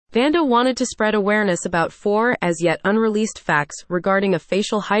Vanda wanted to spread awareness about 4 as yet unreleased facts regarding a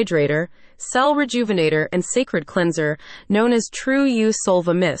facial hydrator, cell rejuvenator, and sacred cleanser known as True You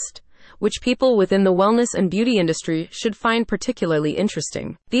Solva Mist, which people within the wellness and beauty industry should find particularly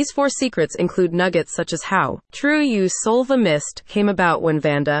interesting. These 4 secrets include nuggets such as how True You Solva Mist came about when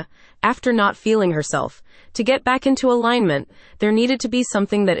Vanda, after not feeling herself, to get back into alignment, there needed to be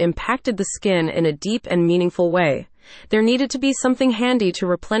something that impacted the skin in a deep and meaningful way. There needed to be something handy to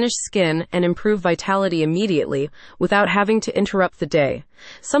replenish skin and improve vitality immediately without having to interrupt the day.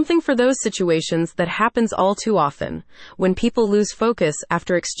 Something for those situations that happens all too often, when people lose focus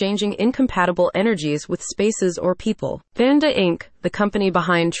after exchanging incompatible energies with spaces or people. Vanda Inc., the company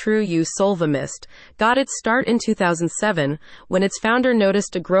behind True You Solva Mist, got its start in 2007 when its founder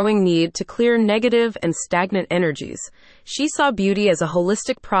noticed a growing need to clear negative and stagnant energies. She saw beauty as a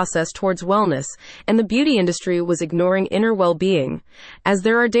holistic process towards wellness, and the beauty industry was ignoring inner well-being. As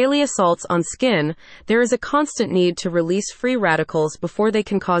there are daily assaults on skin, there is a constant need to release free radicals before they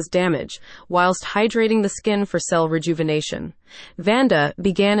can cause damage, whilst hydrating the skin for cell rejuvenation. Vanda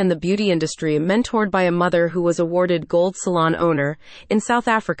began in the beauty industry mentored by a mother who was awarded Gold Salon Owner in South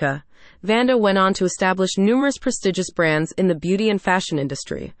Africa. Vanda went on to establish numerous prestigious brands in the beauty and fashion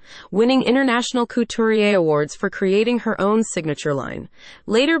industry, winning international couturier awards for creating her own signature line,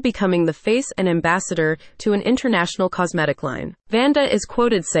 later becoming the face and ambassador to an international cosmetic line. Vanda is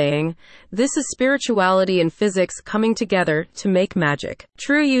quoted saying, "This is spirituality and physics coming together to make magic."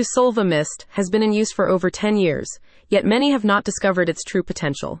 True You Solva Mist has been in use for over 10 years, yet many have not discovered its true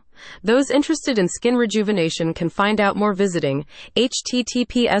potential. Those interested in skin rejuvenation can find out more visiting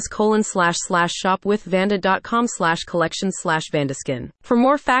https://shopwithvanda.com/collection/vandaskin. For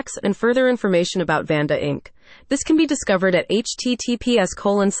more facts and further information about Vanda Inc., this can be discovered at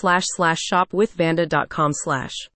https://shopwithvanda.com/.